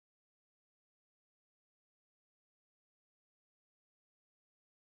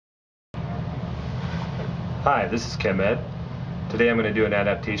Hi, this is Kemed. Today I'm going to do an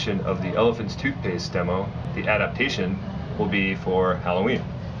adaptation of the elephant's toothpaste demo. The adaptation will be for Halloween.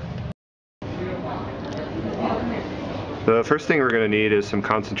 The first thing we're going to need is some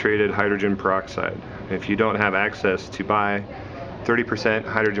concentrated hydrogen peroxide. If you don't have access to buy 30%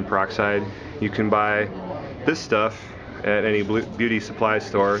 hydrogen peroxide, you can buy this stuff at any beauty supply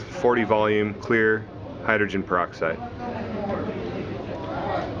store, 40 volume clear hydrogen peroxide.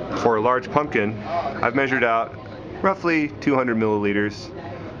 For a large pumpkin, I've measured out roughly 200 milliliters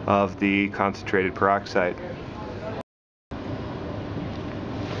of the concentrated peroxide.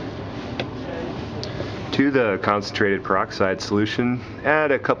 To the concentrated peroxide solution,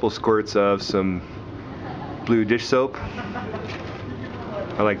 add a couple squirts of some blue dish soap.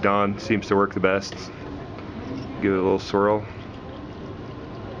 I like Dawn, seems to work the best. Give it a little swirl.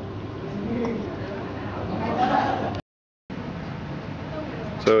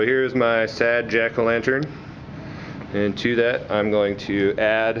 So here's my sad jack-o'-lantern, and to that I'm going to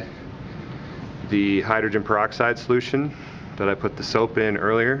add the hydrogen peroxide solution that I put the soap in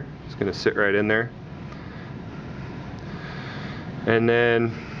earlier. It's going to sit right in there. And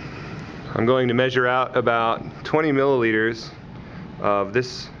then I'm going to measure out about 20 milliliters of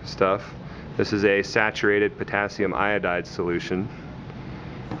this stuff. This is a saturated potassium iodide solution.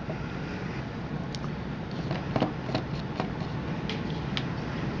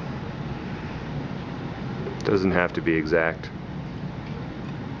 Doesn't have to be exact.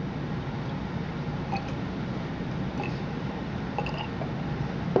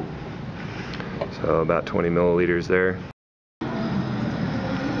 So about 20 milliliters there.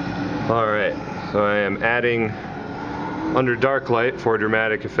 Alright, so I am adding, under dark light for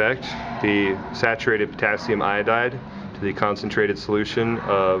dramatic effect, the saturated potassium iodide to the concentrated solution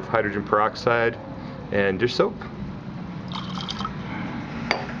of hydrogen peroxide and dish soap.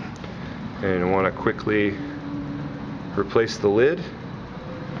 And I want to quickly replace the lid.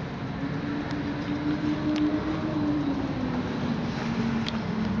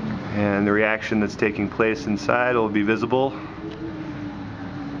 And the reaction that's taking place inside will be visible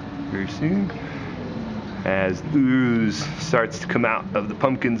very soon as ooze starts to come out of the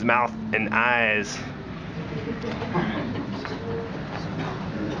pumpkin's mouth and eyes.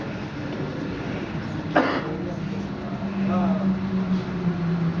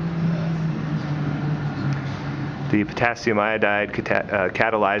 The potassium iodide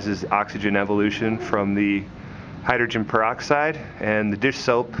catalyzes oxygen evolution from the hydrogen peroxide, and the dish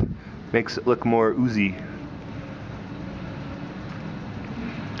soap makes it look more oozy.